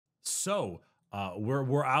So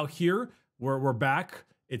we're out here. We're back.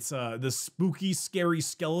 It's the spooky, scary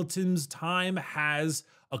skeletons time has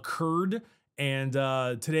occurred, and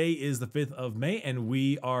today is the 5th of May, and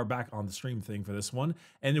we are back on the stream thing for this one,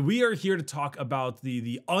 and we are here to talk about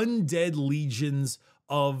the undead legions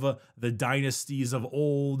of the dynasties of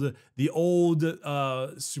old, the old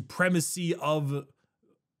supremacy of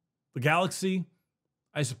the galaxy,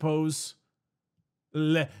 I suppose.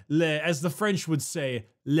 As the French would say,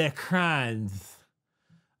 Necrons.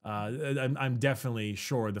 I'm definitely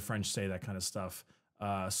sure the French say that kind of stuff.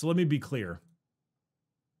 So let me be clear.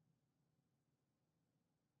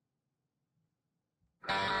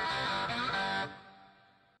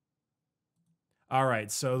 All right,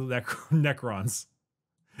 so Necrons.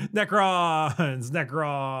 Necrons.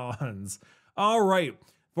 All right.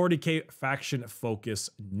 40k faction focus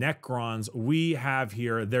Necrons we have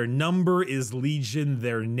here. Their number is Legion.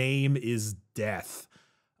 Their name is Death.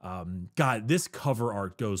 God, this cover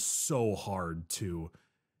art goes so hard too.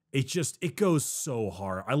 It goes so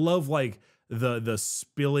hard. I love like the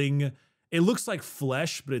spilling. It looks like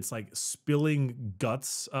flesh, but it's like spilling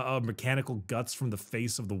guts, mechanical guts from the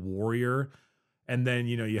face of the warrior. And then,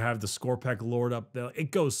 you know, you have the Scorpec Lord up there.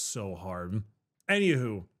 It goes so hard.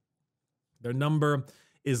 Anywho, their number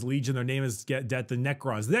is Legion. Their name is Death. The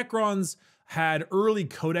Necrons. The Necrons had early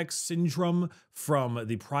Codex syndrome from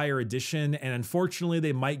the prior edition, and unfortunately,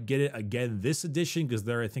 they might get it again this edition because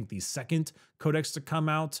they're, I think, the second Codex to come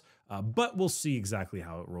out. But we'll see exactly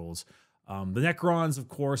how it rolls. The Necrons, of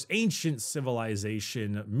course, ancient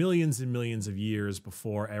civilization, millions and millions of years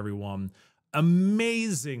before everyone.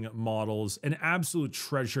 Amazing models, an absolute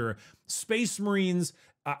treasure. Space Marines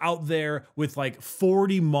out there with like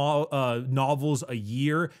 40 novels a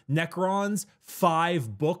year. Necrons,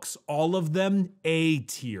 5 books, all of them A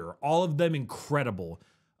tier, all of them incredible.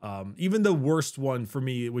 Even the worst one for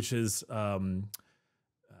me, which is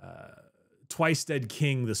Twice Dead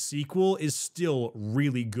King, the sequel, is still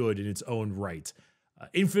really good in its own right.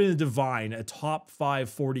 Infinite Divine, a top 5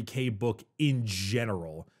 40k book in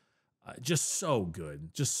general. Just so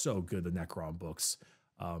good, the Necron books.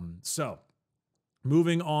 So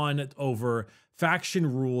moving on over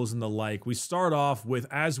faction rules and the like, we start off with,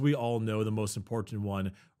 as we all know, the most important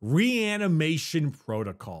one, reanimation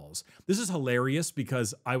protocols. This is hilarious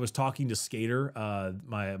because I was talking to Skater,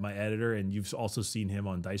 my editor, and you've also seen him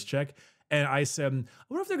on Dice Check, and I said, I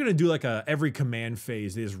wonder if they're gonna do like a every command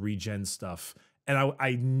phase they just regen stuff, and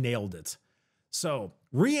I nailed it. So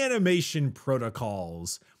reanimation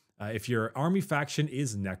protocols. If your army faction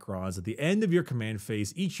is Necrons, at the end of your command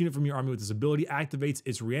phase, each unit from your army with this ability activates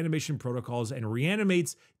its reanimation protocols and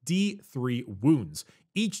reanimates D3 wounds.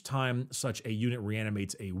 Each time such a unit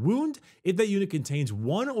reanimates a wound, if that unit contains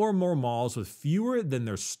one or more models with fewer than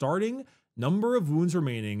their starting number of wounds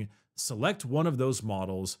remaining, select one of those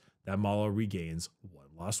models. That model regains one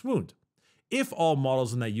lost wound. If all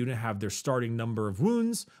models in that unit have their starting number of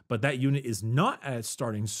wounds, but that unit is not at its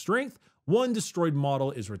starting strength, one destroyed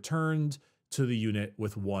model is returned to the unit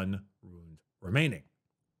with 1 wound remaining.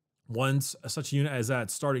 Once such a unit is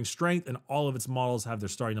at starting strength and all of its models have their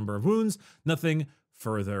starting number of wounds, nothing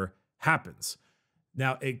further happens.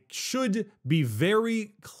 Now, it should be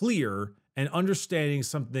very clear and understanding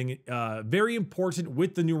something very important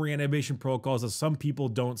with the new reanimation protocols that some people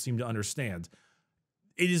don't seem to understand.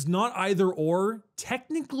 It is not either or.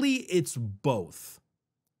 Technically, it's both.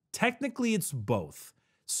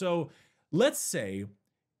 So let's say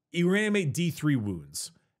you reanimate D3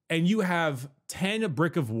 wounds and you have 10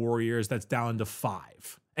 Brick of Warriors that's down to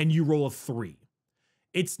 5 and you roll a 3.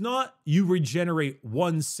 It's not you regenerate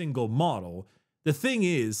one single model. The thing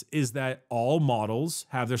is that all models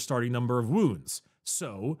have their starting number of wounds.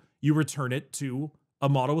 So you return it to a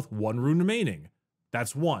model with 1 wound remaining.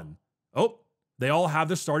 That's 1. Oh, they all have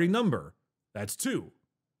their starting number. That's 2.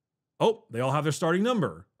 Oh, they all have their starting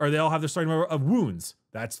number, or they all have their starting number of wounds.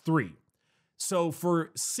 That's 3. So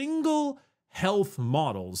for single health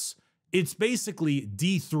models, it's basically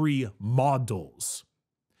D3 models.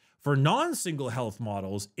 For non-single health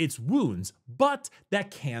models, it's wounds, but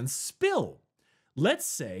that can spill. Let's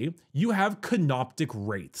say you have Canoptic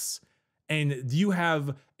Wraiths, and you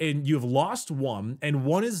have lost 1, and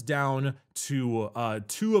 1 is down to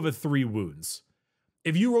 2 of a 3 wounds.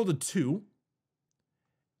 If you rolled a 2,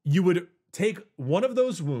 you would take one of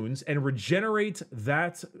those wounds and regenerate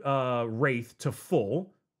that Wraith to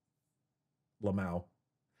full, Lamau,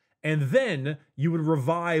 and then you would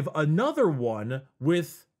revive another one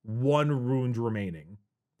with 1 wound remaining.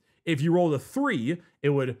 If you rolled a 3, it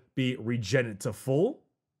would be regen it to full,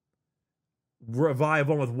 revive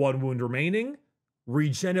one with 1 wound remaining,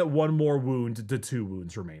 regen at 1 more wound to 2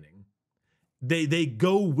 wounds remaining. They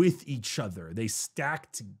go with each other. They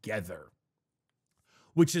stack together,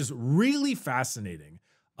 which is really fascinating.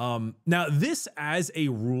 Now, this as a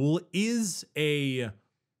rule is it's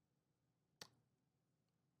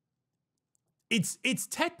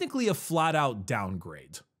technically a flat out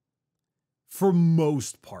downgrade for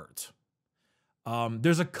most part.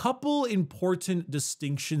 There's a couple important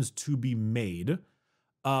distinctions to be made,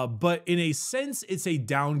 but in a sense, it's a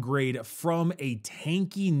downgrade from a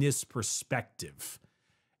tankiness perspective.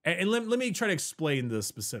 And let me try to explain the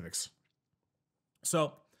specifics.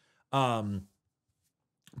 So,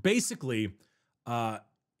 basically, in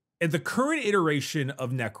the current iteration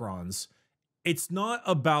of Necrons, it's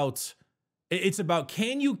about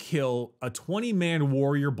can you kill a 20-man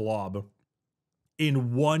warrior blob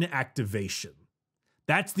in 1 activation?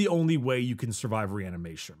 That's the only way you can survive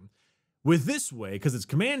reanimation. With this way, because it's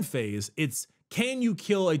command phase, it's can you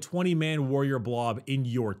kill a 20-man warrior blob in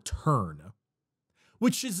your turn?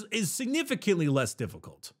 Which is significantly less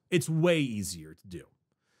difficult. It's way easier to do.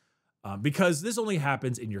 Because this only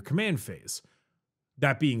happens in your command phase.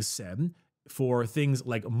 That being said, for things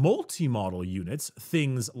like multi-model units,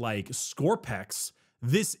 things like Scorpex,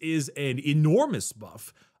 this is an enormous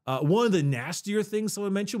buff. One of the nastier things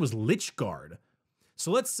someone mentioned was Lich Guard. So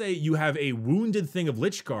let's say you have a wounded thing of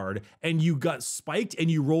Lich Guard and you got spiked and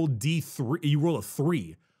you rolled D3, you roll a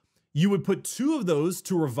 3. You would put 2 of those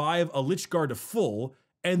to revive a Lich Guard to full,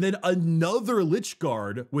 and then another Lich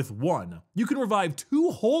Guard with 1. You can revive 2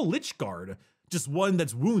 whole Lich Guard, just 1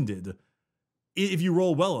 that's wounded, if you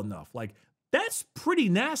roll well enough. Like, that's pretty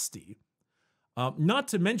nasty. Not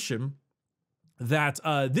to mention that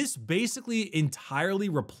this basically entirely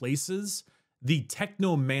replaces the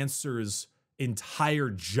Technomancer's entire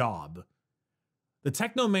job. The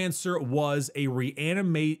Technomancer was a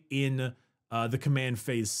reanimate in the command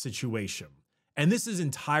phase situation. And this is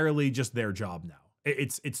entirely just their job now.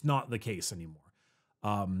 It's not the case anymore.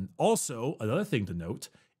 Also, another thing to note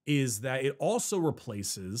is that it also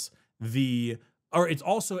replaces it's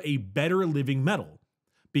also a better living metal,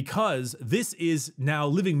 because this is now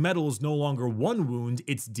living metal is no longer 1 wound,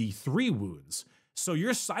 it's D3 wounds. So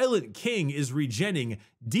your Silent King is regenning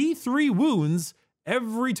D3 wounds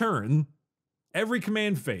every turn, every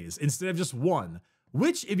command phase, instead of just 1,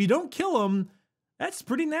 which if you don't kill him, that's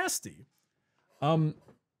pretty nasty.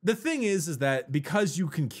 The thing is that because you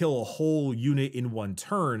can kill a whole unit in 1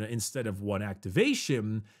 turn instead of 1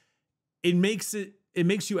 activation, it makes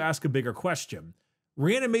you ask a bigger question.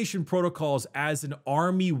 Reanimation protocols as an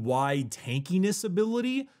army-wide tankiness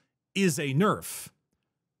ability is a nerf.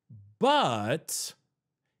 But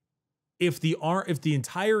if the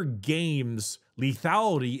entire game's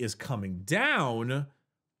lethality is coming down,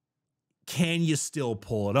 can you still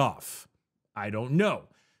pull it off? I don't know.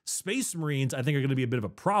 Space Marines, I think, are going to be a bit of a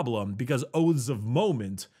problem because Oaths of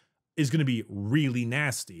Moment is going to be really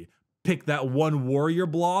nasty. Pick that 1 warrior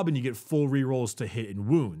blob and you get full rerolls to hit and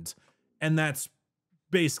wound. And that's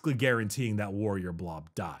basically guaranteeing that warrior blob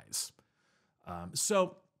dies.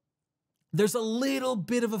 So there's a little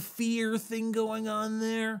bit of a fear thing going on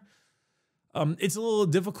there. It's a little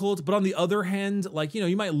difficult, but on the other hand, like,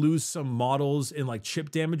 you might lose some models in like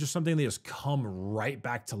chip damage or something. They just come right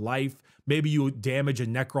back to life. Maybe you damage a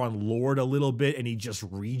Necron Lord a little bit and he just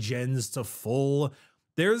regens to full.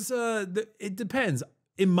 It depends.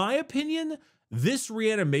 In my opinion, this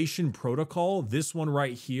reanimation protocol, this one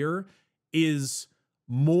right here, is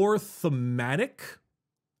more thematic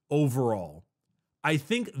overall. I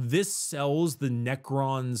think this sells the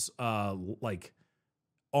Necrons like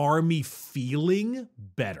army feeling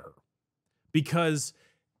better, because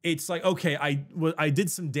it's like, okay, I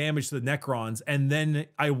did some damage to the Necrons, and then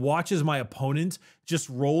I watch as my opponent just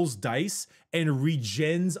rolls dice and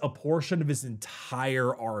regens a portion of his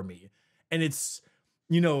entire army. And it's,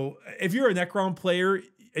 if you're a Necron player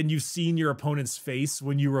and you've seen your opponent's face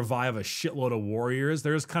when you revive a shitload of warriors,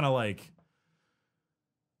 there's kind of like,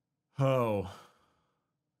 oh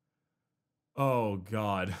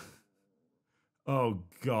God. Oh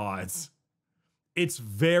God. It's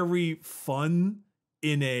very fun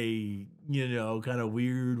in a, kind of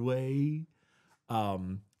weird way.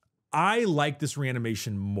 I like this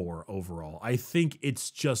reanimation more overall. I think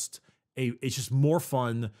it's just more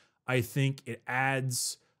fun. I think it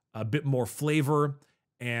adds a bit more flavor,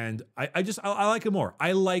 and I like it more.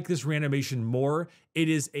 I like this reanimation more. It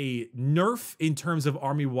is a nerf in terms of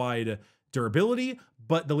army-wide durability,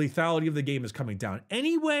 but the lethality of the game is coming down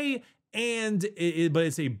anyway, but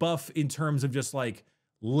it's a buff in terms of just like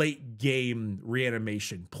late game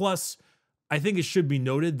reanimation. Plus, I think it should be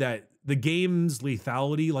noted that the game's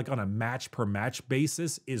lethality, like on a match per match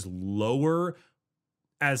basis, is lower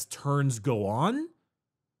as turns go on.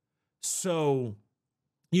 So,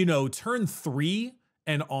 you know, turn 3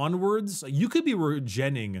 and onwards, you could be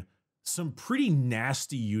regenning some pretty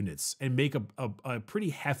nasty units and make a pretty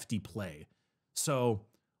hefty play. So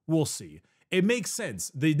we'll see. It makes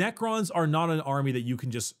sense. The Necrons are not an army that you can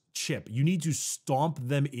just chip. You need to stomp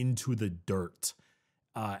them into the dirt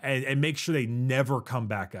and make sure they never come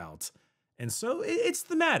back out. And so it's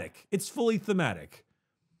thematic. It's fully thematic.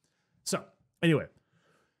 So anyway,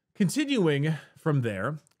 continuing from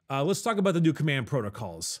there, let's talk about the new command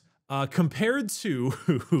protocols. Compared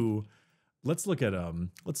to, let's look at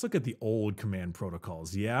the old command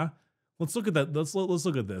protocols. Yeah, let's look at that. Let's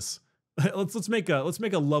look at this. let's make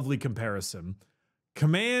a lovely comparison.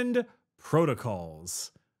 Command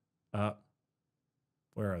protocols. Where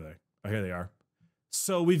are they? Oh, here they are.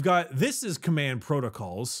 So we've got, this is command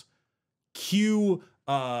protocols. Cue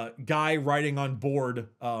guy writing on board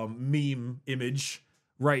meme image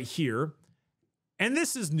right here. And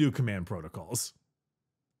this is new command protocols.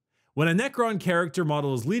 When a Necron character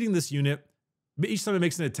model is leading this unit, each time it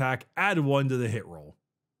makes an attack, add 1 to the hit roll.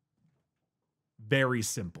 Very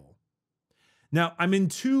simple. Now, I'm in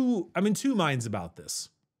two minds about this.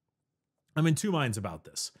 Now,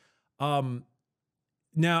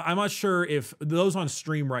 I'm not sure if those on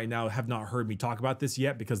stream right now have not heard me talk about this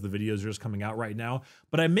yet because the videos are just coming out right now,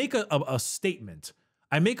 but I make a statement.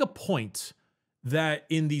 I make a point that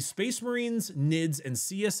in the Space Marines, NIDS, and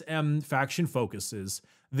CSM faction focuses,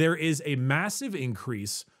 there is a massive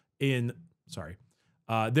increase in,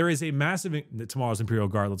 tomorrow's Imperial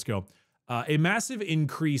Guard, let's go. A massive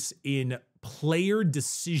increase in player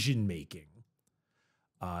decision-making.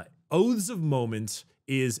 Oaths of Moment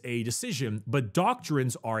is a decision, but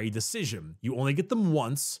doctrines are a decision. You only get them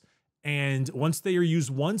once, and once they are used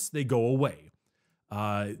once, they go away.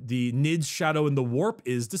 The NIDS Shadow in the Warp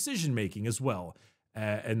is decision-making as well,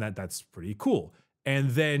 and that's pretty cool.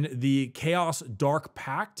 And then the Chaos Dark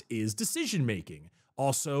Pact is decision-making.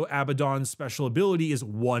 Also, Abaddon's special ability is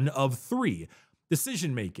 1 of 3,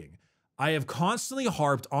 decision-making. I have constantly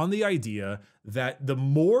harped on the idea that the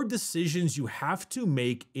more decisions you have to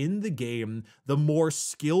make in the game, the more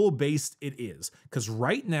skill-based it is. Because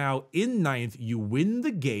right now, in 9th, you win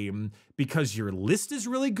the game because your list is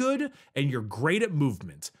really good and you're great at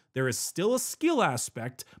movement. There is still a skill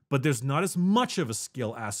aspect, but there's not as much of a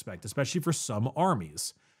skill aspect, especially for some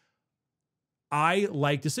armies. I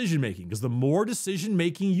like decision-making because the more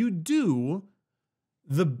decision-making you do,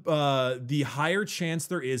 the higher chance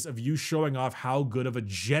there is of you showing off how good of a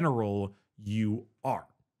general you are.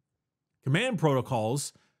 Command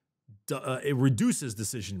protocols, it reduces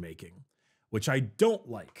decision-making, which I don't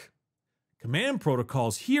like. Command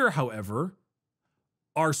protocols here, however,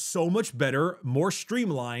 are so much better, more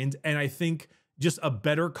streamlined, and I think just a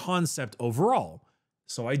better concept overall.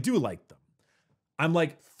 So I do like them. I'm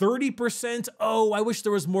like 30%, oh, I wish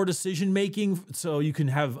there was more decision-making so you can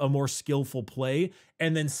have a more skillful play.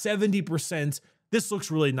 And then 70%, this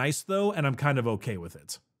looks really nice though, and I'm kind of okay with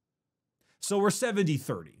it. So we're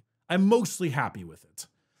 70-30. I'm mostly happy with it.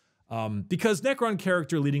 Because Necron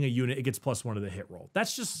character leading a unit, it gets +1 to the hit roll.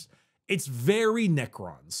 That's just, it's very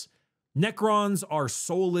Necrons. Necrons are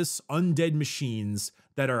soulless, undead machines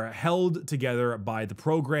that are held together by the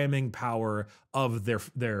programming power of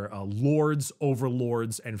their lords,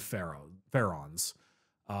 overlords, and pharaons.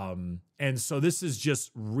 And so this is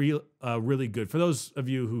just really good. For those of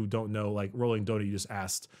you who don't know, like Rolling Donut, you just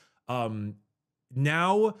asked,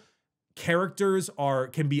 now characters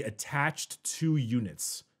can be attached to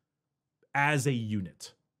units as a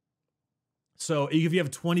unit. So if you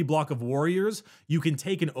have 20 block of warriors, you can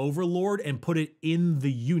take an overlord and put it in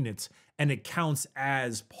the unit and it counts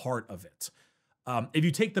as part of it. If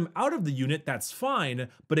you take them out of the unit, that's fine,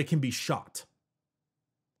 but it can be shot.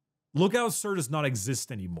 Lookout Sir does not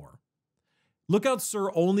exist anymore. Lookout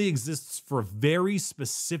Sir only exists for very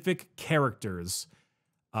specific characters,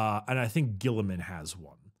 and I think Gilliman has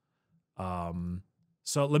one.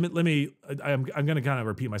 So I'm going to kind of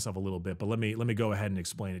repeat myself a little bit, but let me go ahead and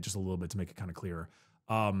explain it just a little bit to make it kind of clearer.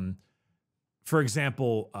 For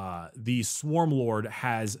example, the Swarm Lord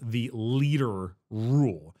has the leader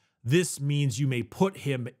rule. This means you may put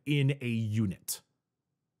him in a unit,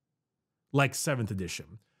 like 7th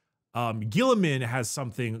edition. Gilliman has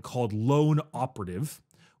something called Lone Operative,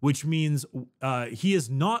 which means he is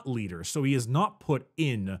not leader, so he is not put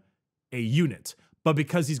in a unit. But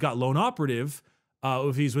because he's got Lone Operative,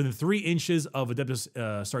 if he's within 3 inches of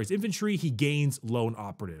Adeptus infantry, he gains Lone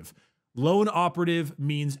Operative. Lone Operative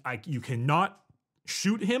means you cannot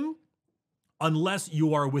shoot him unless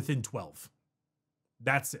you are within 12.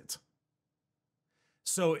 That's it.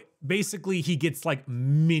 So basically he gets like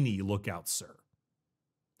mini lookout, sir.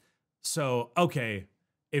 So, okay,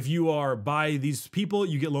 if you are by these people,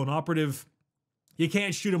 you get lone operative. You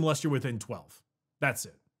can't shoot him unless you're within 12. That's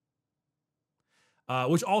it.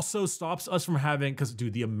 Which also stops us from having, because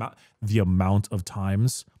dude, the amount of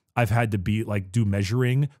times I've had to be like do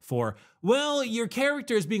measuring for, well, your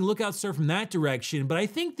character is being lookout sir from that direction, but I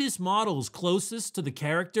think this model is closest to the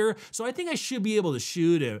character, so I think I should be able to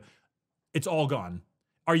shoot it. It's all gone.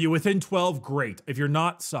 Are you within 12? Great. If you're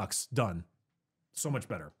not, sucks. Done. So much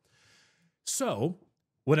better. So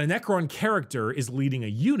when a Necron character is leading a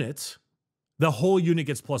unit, the whole unit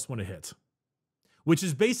gets +1 to hit, which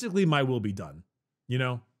is basically my will be done. You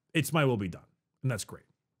know, it's my will be done. And that's great.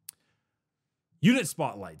 Unit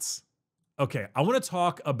spotlights. Okay, I want to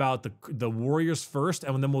talk about the warriors first,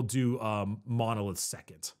 and then we'll do monoliths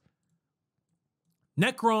second.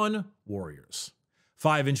 Necron warriors.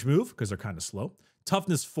 5-inch move, because they're kind of slow.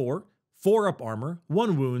 Toughness 4, 4 up armor,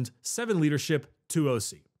 1 wound, 7 leadership, 2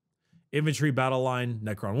 OC. Infantry battle line,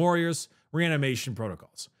 Necron warriors, reanimation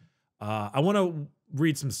protocols. I want to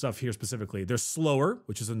read some stuff here specifically. They're slower,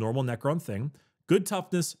 which is a normal Necron thing. Good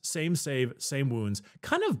toughness, same save, same wounds.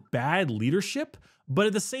 Kind of bad leadership, but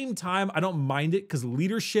at the same time, I don't mind it because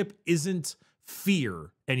leadership isn't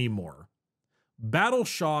fear anymore. Battle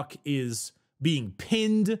shock is being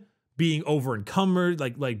pinned, being over encumbered,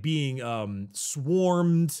 like being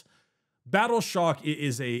swarmed. Battle shock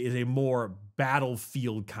is a more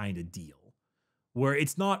battlefield kind of deal, where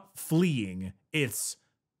it's not fleeing, it's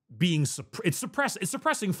being it's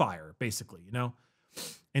suppressing fire, basically, you know,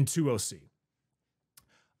 and 2 OC.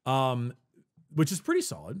 Which is pretty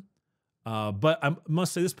solid. But I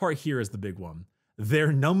must say this part here is the big one.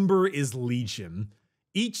 Their number is Legion.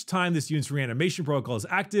 Each time this unit's reanimation protocol is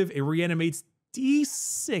active, it reanimates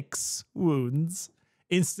D6 wounds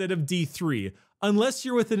instead of D3, unless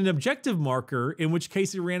you're within an objective marker, in which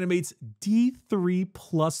case it reanimates D3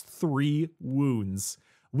 plus 3 wounds.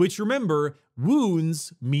 Which, remember,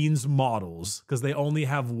 wounds means models, because they only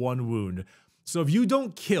have 1 wound. So if you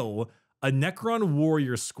don't kill a Necron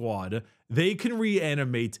warrior squad, they can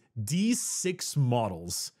reanimate D6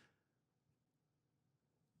 models.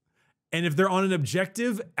 And if they're on an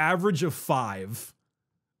objective, average of 5.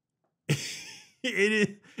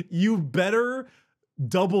 You better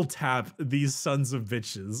double tap these sons of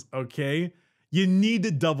bitches, okay? You need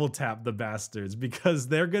to double tap the bastards because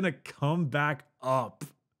they're gonna come back up.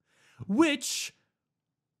 Which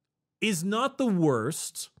is not the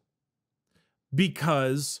worst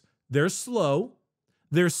because they're slow.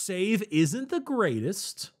 Their save isn't the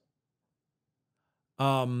greatest.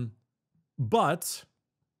 But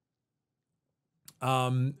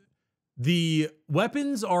the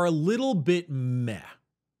weapons are a little bit meh.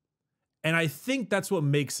 And I think that's what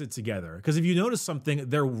makes it together. Because if you notice something,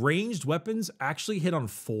 their ranged weapons actually hit on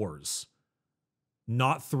 4s,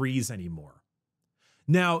 not 3s anymore.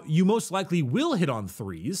 Now, you most likely will hit on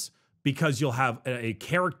 3s because you'll have a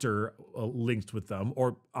character linked with them,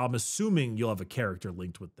 or I'm assuming you'll have a character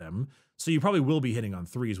linked with them. So you probably will be hitting on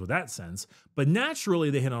 3s with that sense, but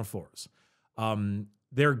naturally they hit on 4s.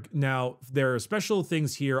 Their special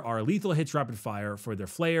things here are lethal hits rapid fire for their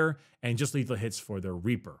Flayer and just lethal hits for their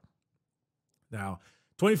Reaper. Now,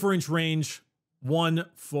 24-inch range,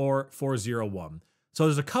 14401. So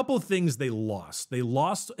there's a couple things they lost. They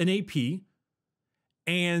lost an AP,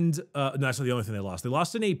 and no, that's not the only thing they lost. They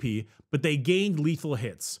lost an AP, but they gained lethal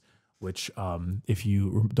hits, which, if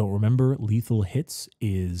you don't remember, lethal hits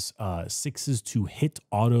is 6s to hit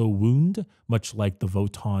auto wound, much like the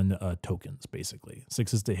Votann tokens, basically.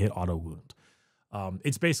 6s to hit auto wound.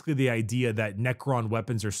 It's basically the idea that Necron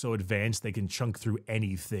weapons are so advanced they can chunk through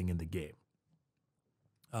anything in the game.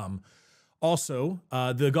 Also,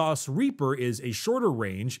 the Gauss Reaper is a shorter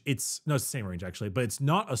range. It's the same range actually, but it's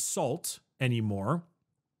not assault anymore.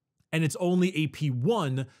 And it's only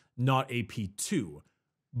AP1, not AP2,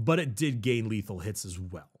 but it did gain lethal hits as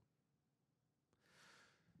well.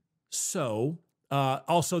 So,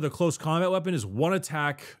 also the close combat weapon is 1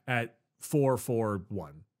 attack at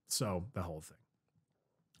 441. So the whole thing.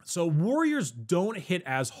 So warriors don't hit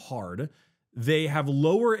as hard. They have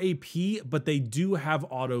lower AP, but they do have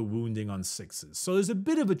auto wounding on 6s. So there's a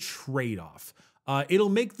bit of a trade-off. It'll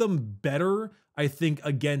make them better, I think,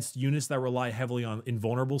 against units that rely heavily on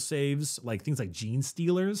invulnerable saves, like things like Gene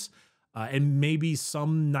Stealers, and maybe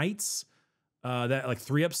some knights that like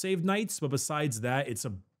 3-up save knights. But besides that, it's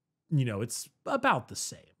about the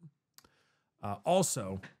same.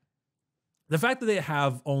 Also, the fact that they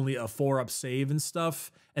have only a 4-up save and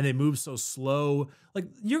stuff, and they move so slow, like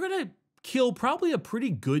you're gonna kill probably a pretty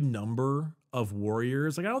good number of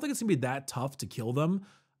warriors. Like, I don't think it's gonna be that tough to kill them.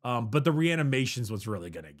 But the reanimation's what's really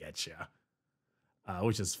gonna get you,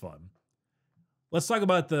 which is fun. Let's talk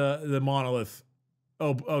about the monolith.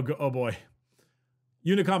 Oh boy.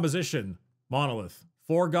 Unit composition, monolith.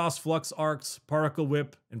 4 Gauss Flux Arcs, Particle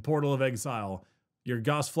Whip, and Portal of Exile. Your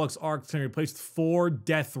Gauss Flux Arc can be replaced with 4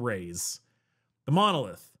 Death Rays. The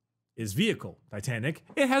monolith is vehicle, Titanic.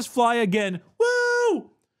 It has fly again. Woo!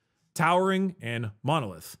 Towering and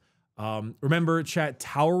monolith. Remember, chat,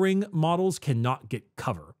 towering models cannot get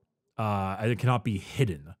cover. And it cannot be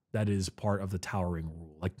hidden. That is part of the towering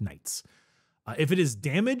rule, like knights. If it is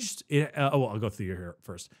damaged, I'll go through here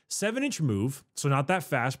first. 7-inch move, so not that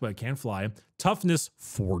fast, but it can fly. Toughness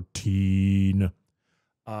 14,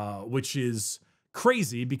 which is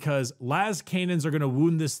crazy because las cannons are going to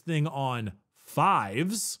wound this thing on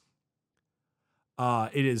 5s.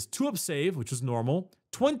 It is 2-up save, which is normal.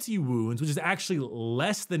 20 wounds, which is actually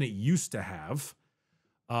less than it used to have.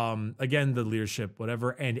 Again, the leadership,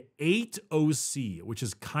 whatever. And 8 OC, which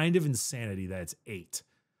is kind of insanity that it's 8.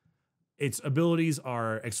 Its abilities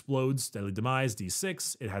are Explodes, Deadly Demise,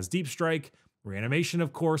 D6. It has Deep Strike, Reanimation,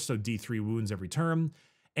 of course, so D3 wounds every turn.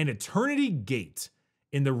 And Eternity Gate.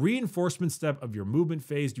 In the reinforcement step of your movement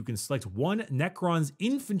phase, you can select 1 Necrons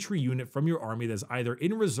infantry unit from your army that's either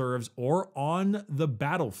in reserves or on the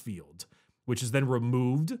battlefield, which is then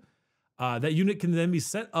removed. That unit can then be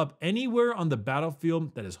set up anywhere on the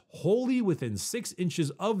battlefield that is wholly within 6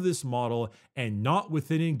 inches of this model and not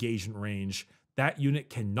within engagement range. That unit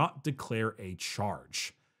cannot declare a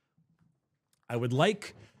charge. I would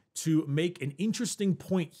like to make an interesting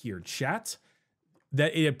point here, chat,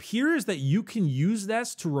 that it appears that you can use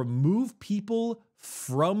this to remove people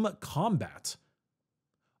from combat.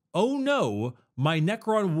 Oh no, my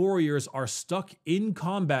Necron warriors are stuck in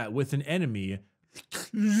combat with an enemy.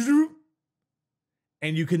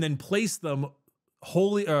 And you can then place them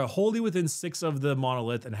wholly within 6 of the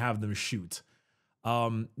monolith and have them shoot.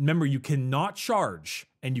 Remember, you cannot charge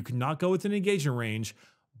and you cannot go within engagement range,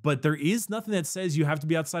 but there is nothing that says you have to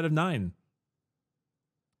be outside of 9.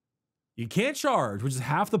 You can't charge, which is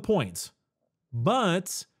half the point,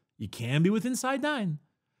 but you can be within inside 9.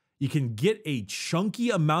 You can get a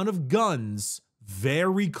chunky amount of guns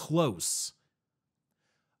very close.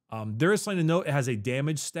 There is something to note. It has a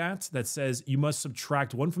damage stat that says you must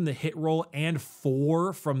subtract 1 from the hit roll and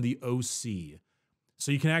 4 from the OC.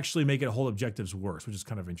 So you can actually make it hold objectives worse, which is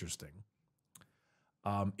kind of interesting.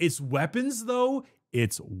 Its weapons, though,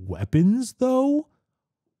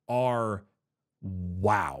 are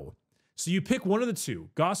wow. So you pick one of the 2,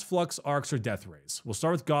 Gauss Flux Arcs or Death Rays. We'll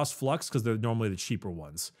start with Gauss Flux because they're normally the cheaper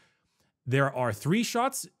ones. There are 3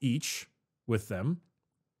 shots each with them.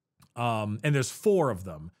 And there's 4 of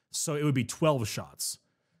them. So it would be 12 shots.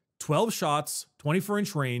 12 shots,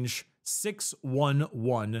 24-inch range, 6, 1,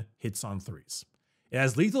 1 hits on 3s. It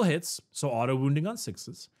has lethal hits, so auto wounding on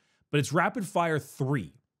 6s, but it's rapid fire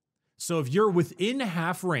 3. So if you're within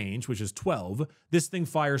half range, which is 12, this thing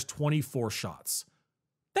fires 24 shots.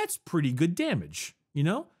 That's pretty good damage, you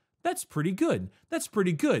know? That's pretty good. That's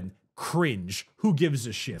pretty good. Cringe. Who gives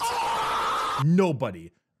a shit?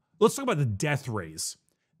 Nobody. Let's talk about the Death Rays.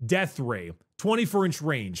 Death Ray, 24-inch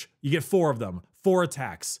range. You get 4 of them, 4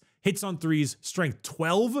 attacks. Hits on 3s, strength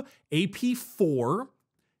 12, AP 4,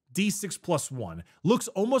 D6 plus 1. Looks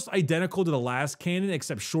almost identical to the last cannon,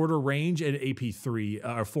 except shorter range and AP 3,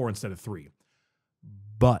 or 4 instead of 3.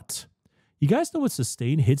 But you guys know what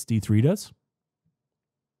sustain hits D3 does?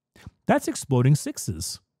 That's exploding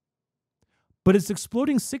 6s. But it's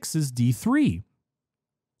exploding 6s D3.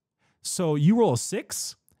 So you roll a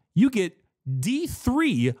 6, you get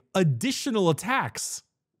D3 additional attacks.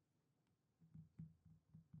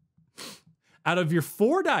 Out of your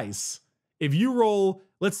 4 dice, if you roll,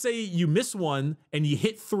 let's say you miss one and you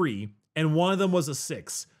hit 3 and one of them was a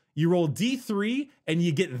 6, you roll D3 and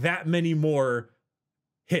you get that many more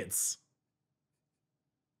hits.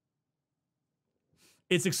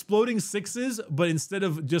 It's exploding 6s, but instead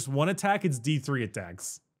of just 1 attack, it's D3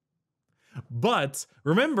 attacks. But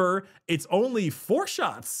remember, it's only 4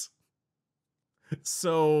 shots.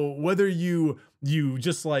 So whether you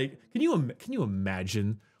just like, can you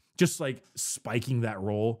imagine just like spiking that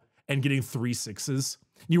roll and getting 3 6s?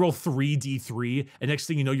 You roll 3 D3, and next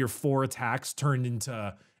thing you know, your 4 attacks turned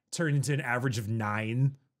into an average of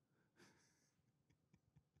 9.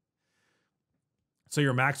 So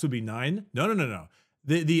your max would be 9? No.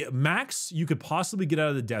 The max you could possibly get out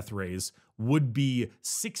of the Death Rays would be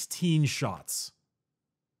 16 shots.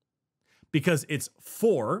 Because it's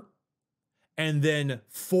 4 and then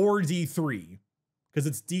 4 D3, because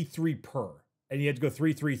it's D3 per. and you had to go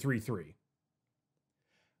 3, 3, 3, 3.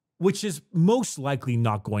 Which is most likely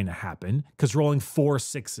not going to happen because rolling 4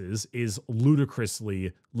 6s is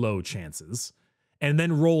ludicrously low chances. And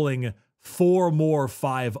then rolling 4 more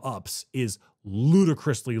 5 ups is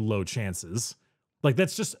ludicrously low chances. Like,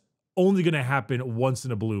 that's just only going to happen once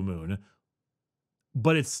in a blue moon.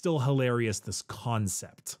 But it's still hilarious, this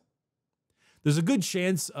concept. There's a good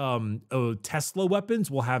chance Tesla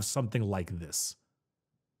weapons will have something like this.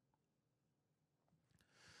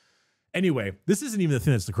 Anyway, this isn't even the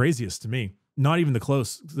thing that's the craziest to me. Not even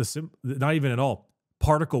not even at all.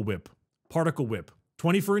 Particle whip. Particle whip.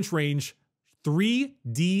 24-inch range,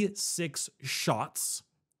 3d6 shots,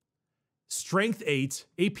 strength 8,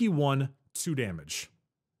 AP 1, 2 damage.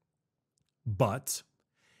 But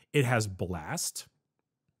it has blast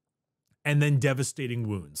and then devastating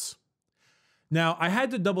wounds. Now, I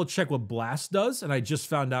had to double check what blast does, and I just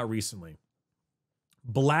found out recently.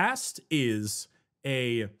 Blast is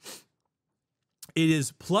it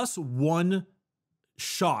is +1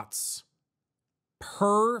 shots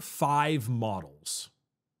per 5 models.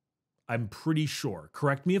 I'm pretty sure.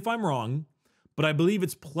 Correct me if I'm wrong, but I believe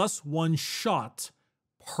it's +1 shot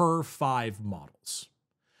per 5 models.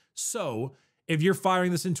 So if you're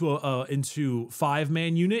firing this into a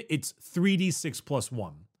 5-man unit, it's 3d6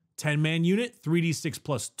 +1. 10-man unit, 3d6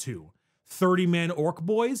 +2. 30-man orc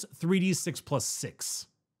boys, 3d6 +6.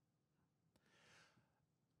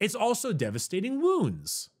 It's also devastating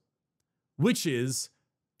wounds, which is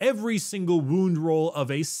every single wound roll of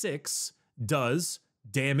a 6 does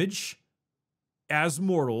damage as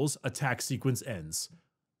mortals, attack sequence ends.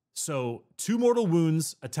 So 2 mortal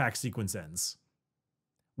wounds, attack sequence ends,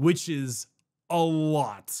 which is a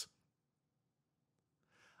lot.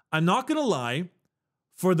 I'm not going to lie,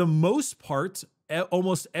 for the most part,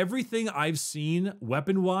 almost everything I've seen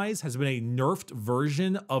weapon-wise has been a nerfed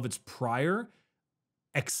version of its prior,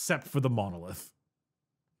 except for the monolith.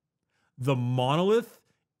 The monolith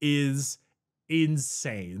is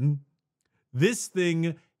insane. This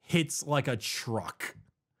thing hits like a truck.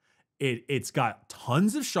 It's got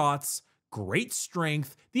tons of shots, great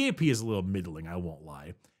strength. The AP is a little middling, I won't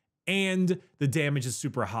lie. And the damage is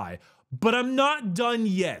super high. But I'm not done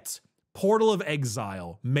yet. Portal of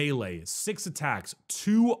Exile, melee, 6 attacks,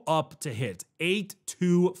 2 up to hit, 8,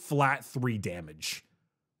 2, flat 3 damage.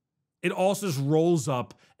 It also just rolls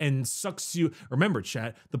up and sucks you. Remember,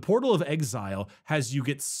 chat, the Portal of Exile has you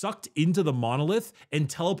get sucked into the monolith and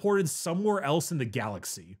teleported somewhere else in the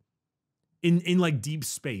galaxy. In like deep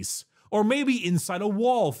space. Or maybe inside a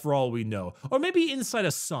wall for all we know. Or maybe inside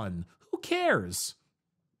a sun. Who cares?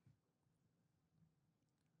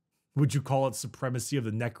 Would you call it supremacy of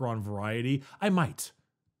the Necron variety? I might.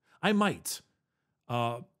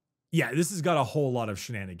 Yeah, this has got a whole lot of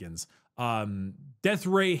shenanigans. Death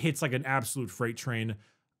Ray hits like an absolute freight train.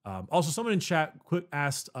 Also, someone in chat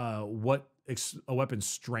asked what a weapon's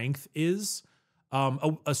strength is.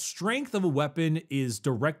 A strength of a weapon is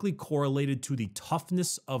directly correlated to the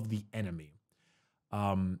toughness of the enemy.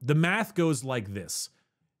 The math goes like this.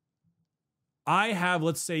 I have,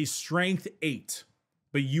 let's say, strength 8,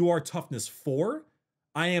 but you are toughness 4.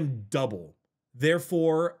 I am double.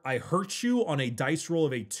 Therefore, I hurt you on a dice roll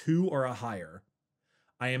of a 2 or a higher.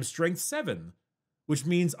 I am strength 7, which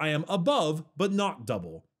means I am above, but not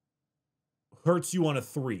double. Hurts you on a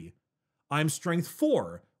 3. I'm strength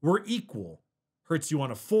 4. We're equal. Hurts you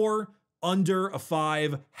on a 4, under a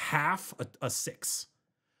 5, half a 6.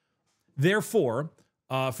 Therefore,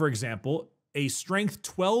 for example, a strength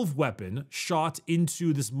 12 weapon shot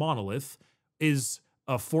into this monolith is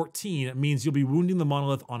a 14. It means you'll be wounding the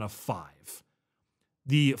monolith on a 5.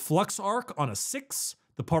 The flux arc on a 6,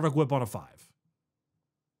 the particle whip on a 5.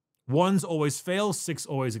 1s always fail, 6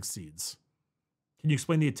 always exceeds. Can you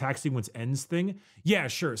explain the attack sequence ends thing? Yeah,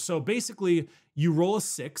 sure. So basically, you roll a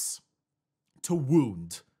 6 to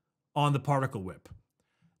wound on the particle whip.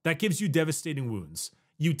 That gives you devastating wounds.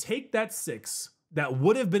 You take that 6 that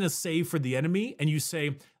would have been a save for the enemy, and you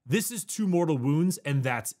say, this is 2 mortal wounds, and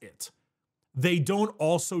that's it. They don't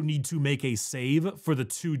also need to make a save for the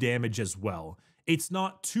 2 damage as well. It's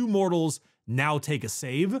not 2 mortals, now take a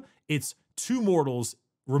save. It's 2 mortals,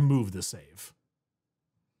 remove the save.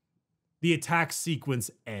 The attack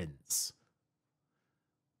sequence ends.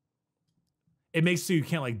 It makes so you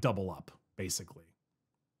can't like double up, basically.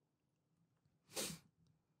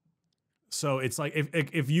 So it's like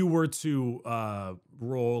if you were to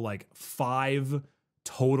roll like 5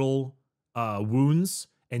 total wounds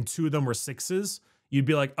and 2 of them were 6s, you'd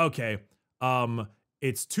be like, okay,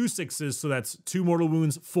 it's 2 6s, so that's 2 mortal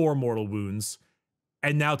wounds, 4 mortal wounds,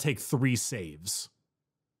 and now take 3 saves.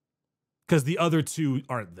 Because the other 2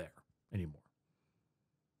 aren't there anymore.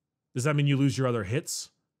 Does that mean you lose your other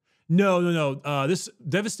hits? No. This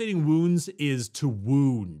devastating wounds is to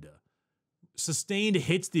wound. Sustained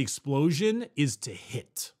hits, the explosion, is to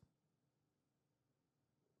hit.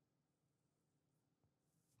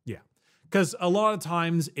 Yeah. Because a lot of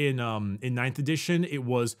times in 9th edition, it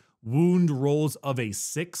was wound rolls of a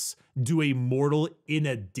 6 do a mortal in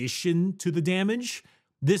addition to the damage.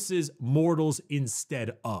 This is mortals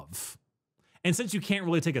instead of. And since you can't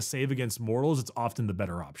really take a save against mortals, it's often the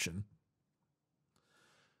better option.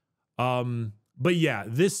 But yeah,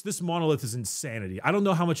 this monolith is insanity. I don't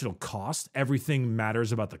know how much it'll cost. Everything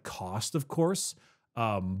matters about the cost, of course.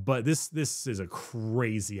 But this is a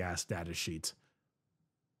crazy ass data sheet.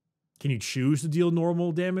 Can you choose to deal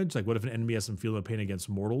normal damage? Like, what if an enemy has some feel no pain against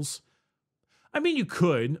mortals? I mean, you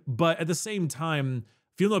could, but at the same time,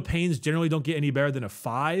 feel no pains generally don't get any better than a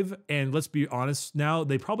 5. And let's be honest now,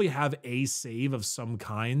 they probably have a save of some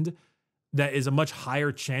kind that is a much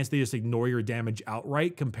higher chance they just ignore your damage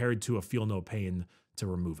outright compared to a feel no pain to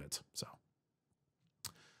remove it. So,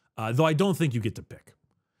 though I don't think you get to pick.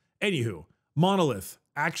 Anywho, monolith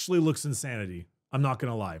actually looks insanity. I'm not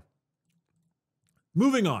gonna lie.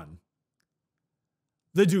 Moving on.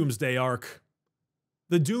 The Doomsday Arc.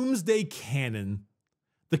 The Doomsday Cannon.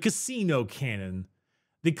 The Casino Cannon.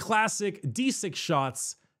 The classic D6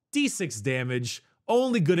 shots, D6 damage,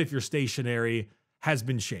 only good if you're stationary, has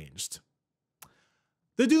been changed.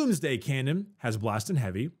 The Doomsday Cannon has blast and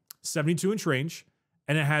heavy, 72-inch range,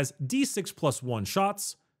 and it has D6 plus 1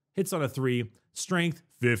 shots, hits on a 3, strength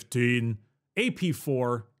 15, AP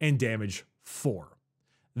 4, and damage 4.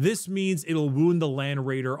 This means it'll wound the Land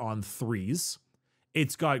Raider on 3s.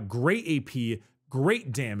 It's got great AP,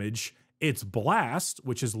 great damage. It's blast,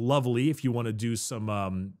 which is lovely if you want to do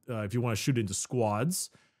some, if you want to shoot into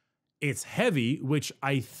squads. It's heavy, which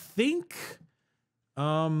I think,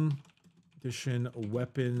 addition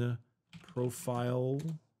weapon profile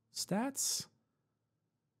stats.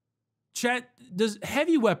 Chat, does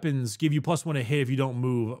heavy weapons give you +1 a hit if you don't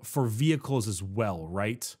move for vehicles as well,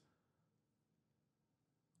 right?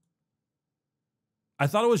 I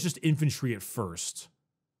thought it was just infantry at first.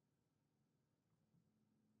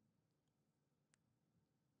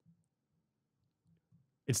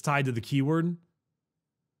 It's tied to the keyword.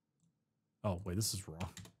 Oh, wait, this is wrong.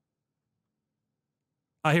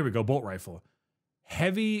 Ah, here we go. Bolt rifle.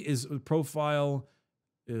 Heavy is profile,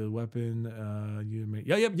 weapon.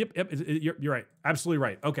 Yep. You're right. Absolutely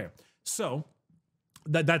right. Okay. So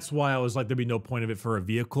that's why I was like, there'd be no point of it for a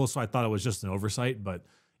vehicle. So I thought it was just an oversight, but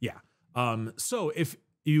yeah. So if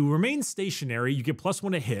you remain stationary, you get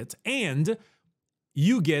 +1 a hit, and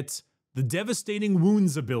you get the devastating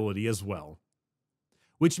wounds ability as well.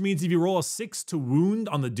 Which means if you roll a 6 to wound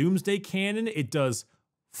on the Doomsday Cannon, it does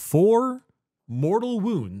 4 mortal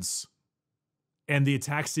wounds, and the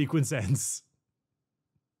attack sequence ends.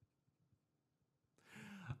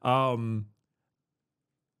 I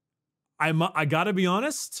gotta be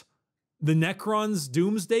honest, the Necrons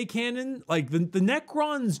Doomsday Cannon, like the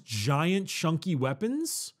Necrons giant chunky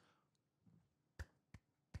weapons,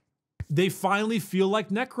 they finally feel like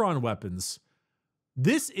Necron weapons.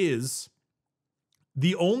 This is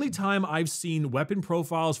the only time I've seen weapon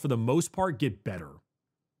profiles for the most part get better.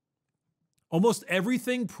 Almost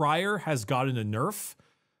everything prior has gotten a nerf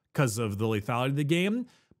because of the lethality of the game,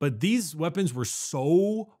 but these weapons were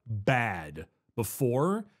so bad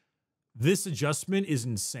before. This adjustment is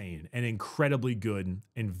insane and incredibly good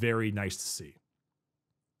and very nice to see.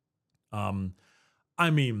 I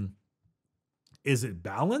mean, is it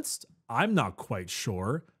balanced? I'm not quite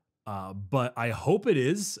sure. But I hope it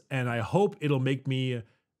is, and I hope it'll make me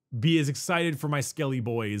be as excited for my Skelly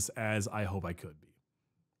boys as I hope I could be.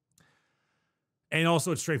 And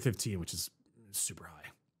also it's strength 15, which is super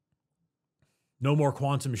high. No more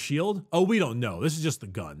quantum shield? Oh, we don't know. This is just the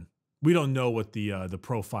gun. We don't know what the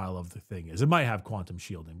profile of the thing is. It might have quantum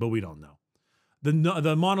shielding, but we don't know.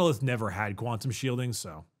 The monolith never had quantum shielding,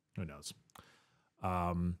 so who knows.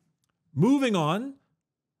 Moving on.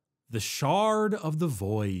 The Shard of the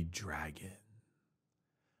Void Dragon.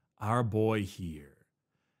 Our boy here.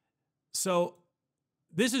 So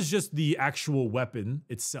this is just the actual weapon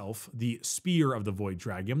itself, the Spear of the Void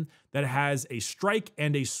Dragon, that has a strike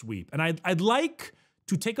and a sweep. And I'd like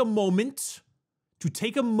to take a moment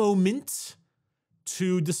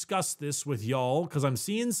to discuss this with y'all, because I'm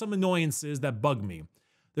seeing some annoyances that bug me.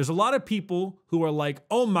 There's a lot of people who are like,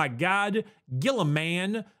 oh my God,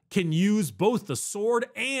 Gilliman can use both the sword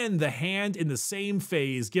and the hand in the same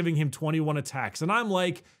phase, giving him 21 attacks. And I'm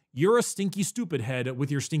like, you're a stinky stupid head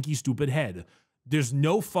with your stinky stupid head. There's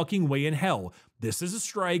no fucking way in hell. This is a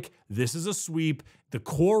strike. This is a sweep. The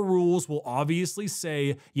core rules will obviously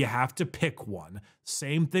say you have to pick one.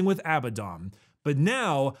 Same thing with Abaddon. But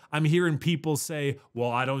now I'm hearing people say, well,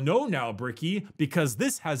 I don't know now, Bricky, because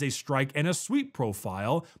this has a strike and a sweep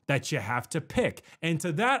profile that you have to pick. And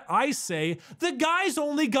to that, I say, the guy's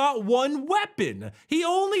only got one weapon. He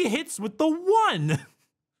only hits with the one.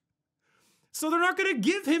 So they're not going to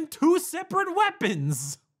give him two separate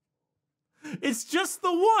weapons. It's just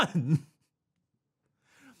the one.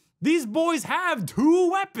 These boys have two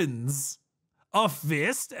weapons, a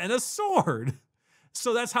fist and a sword.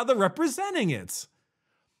 So that's how they're representing it.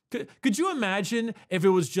 Could you imagine if it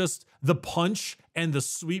was just the punch and the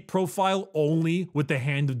sweep profile only with the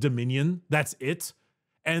Hand of Dominion? That's it.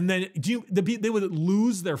 And then they would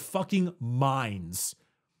lose their fucking minds.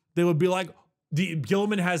 They would be like,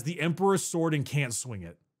 Gilliman has the Emperor's sword and can't swing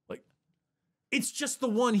it. Like, it's just the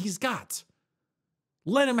one he's got.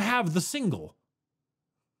 Let him have the single.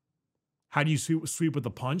 How do you sweep with the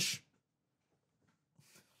punch?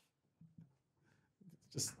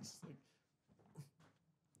 Just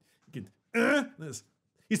like, this.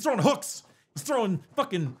 He's throwing hooks. He's throwing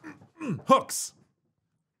fucking hooks.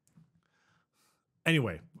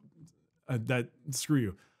 Anyway, screw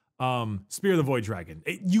you. Spear of the Void Dragon.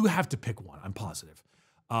 You have to pick one, I'm positive.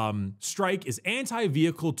 Strike is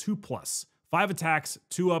anti-vehicle 2+. 5 attacks,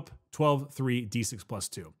 2 up, 12, 3, d6 plus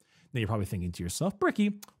 2. Now you're probably thinking to yourself,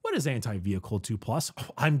 Bricky, what is anti-vehicle 2+? Oh,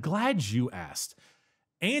 I'm glad you asked.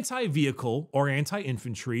 Anti-vehicle or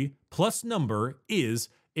anti-infantry plus number is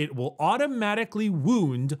it will automatically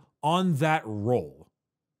wound on that roll.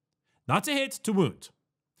 Not to hit, to wound.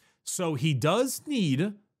 So he does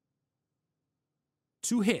need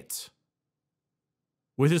to hit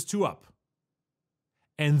with his 2 up.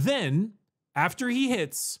 And then after he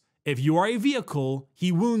hits, if you are a vehicle,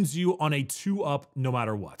 he wounds you on a 2 up no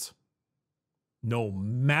matter what. No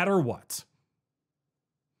matter what.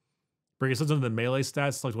 Bring it under the melee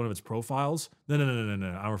stats, select one of its profiles. No.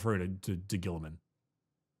 I'm referring to Gilliman.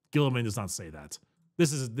 Gilliman does not say that.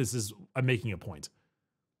 This is I'm making a point.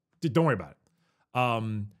 Don't worry about it.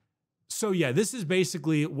 So yeah, this is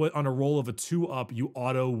basically what on a roll of a 2 up, you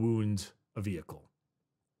auto wound a vehicle,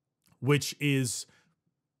 which is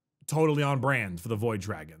totally on brand for the Void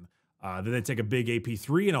Dragon. Then they take a big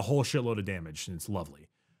AP3 and a whole shitload of damage, and it's lovely.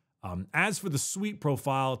 As for the sweep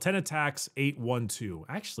profile, 10 attacks, 8, 1, 2.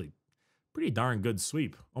 Actually, pretty darn good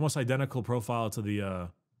sweep. Almost identical profile to the,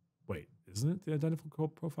 wait, isn't it the identical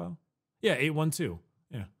profile? Yeah, 8, 1, 2.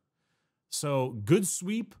 Yeah. So good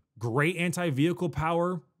sweep, great anti-vehicle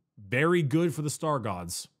power, very good for the Star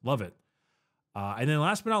Gods. Love it. And then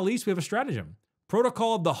last but not least, we have a stratagem.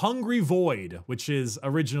 Protocol of the Hungry Void, which is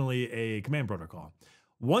originally a command protocol.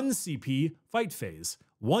 1 CP, fight phase.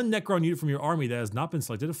 1 Necron unit from your army that has not been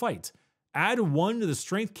selected to fight. Add 1 to the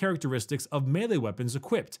strength characteristics of melee weapons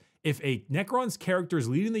equipped. If a Necron's character is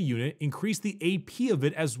leading the unit, increase the AP of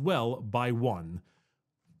it as well by 1.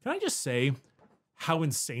 Can I just say how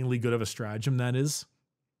insanely good of a stratagem that is?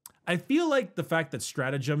 I feel like the fact that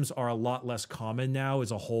stratagems are a lot less common now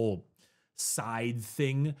is a whole side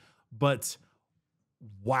thing, but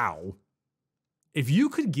wow. If you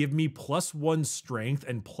could give me +1 strength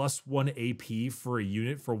and +1 AP for a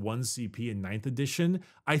unit for 1 CP in 9th edition,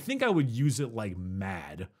 I think I would use it like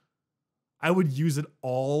mad. I would use it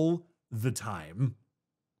all the time.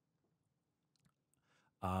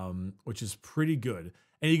 Which is pretty good.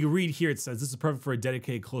 And you can read here, it says, this is perfect for a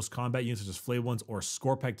dedicated close combat unit such as Flay Ones or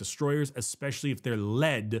Scorpec Destroyers, especially if they're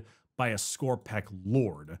led by a Scorpec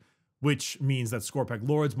Lord, which means that Scorpec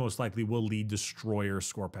Lords most likely will lead Destroyer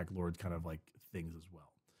Scorpec Lord kind of like things as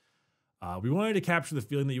well. We wanted to capture the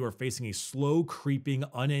feeling that you are facing a slow, creeping,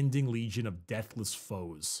 unending legion of deathless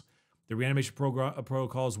foes. The reanimation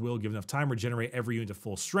protocols will, give enough time, regenerate every unit to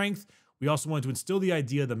full strength. We also wanted to instill the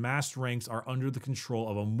idea the massed ranks are under the control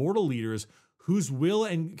of immortal leaders whose will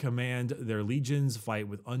and command their legions fight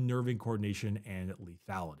with unnerving coordination and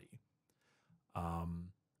lethality.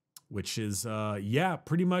 Which is, yeah,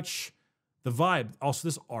 pretty much the vibe. Also,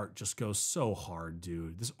 this art just goes so hard,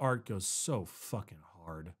 dude. This art goes so fucking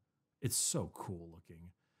hard. It's so cool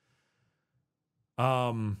looking.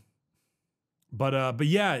 But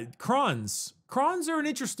yeah, Crons. Crons are an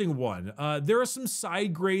interesting one. There are some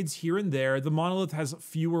side grades here and there. The monolith has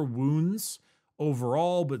fewer wounds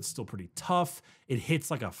overall, but still pretty tough. It hits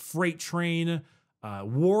like a freight train.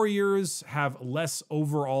 Warriors have less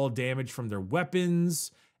overall damage from their weapons,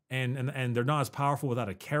 and they're not as powerful without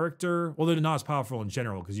a character. Well, they're not as powerful in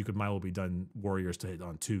general because you could might well be done warriors to hit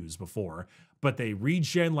on 2s before, but they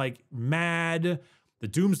regen like mad. The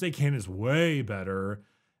Doomsday Cannon is way better,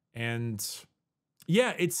 and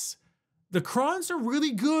Yeah, the crons are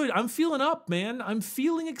really good. I'm feeling up, man. I'm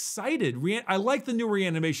feeling excited. I like the new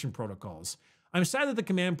reanimation protocols. I'm sad that the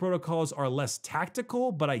command protocols are less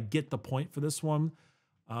tactical, but I get the point for this one.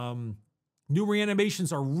 New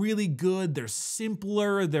reanimations are really good. They're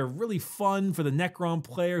simpler. They're really fun for the Necron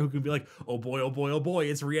player who can be like, oh boy, oh boy, oh boy,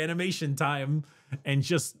 it's reanimation time, and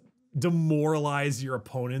just demoralize your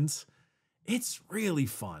opponents. It's really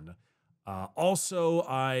fun. Also,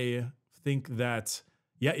 I think that,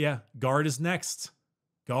 yeah, guard is next.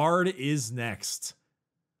 Guard is next.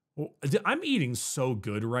 Well, I'm eating so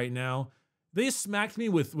good right now. They smacked me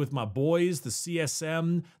with my boys, the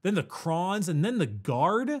CSM, then the crons, and then the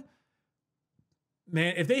guard.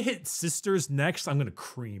 Man, if they hit sisters next, I'm gonna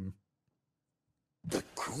cream. The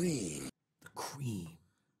cream. The cream.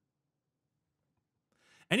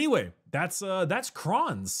 Anyway, that's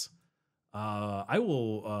crons.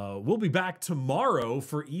 We'll be back tomorrow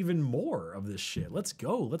for even more of this shit. Let's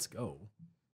go.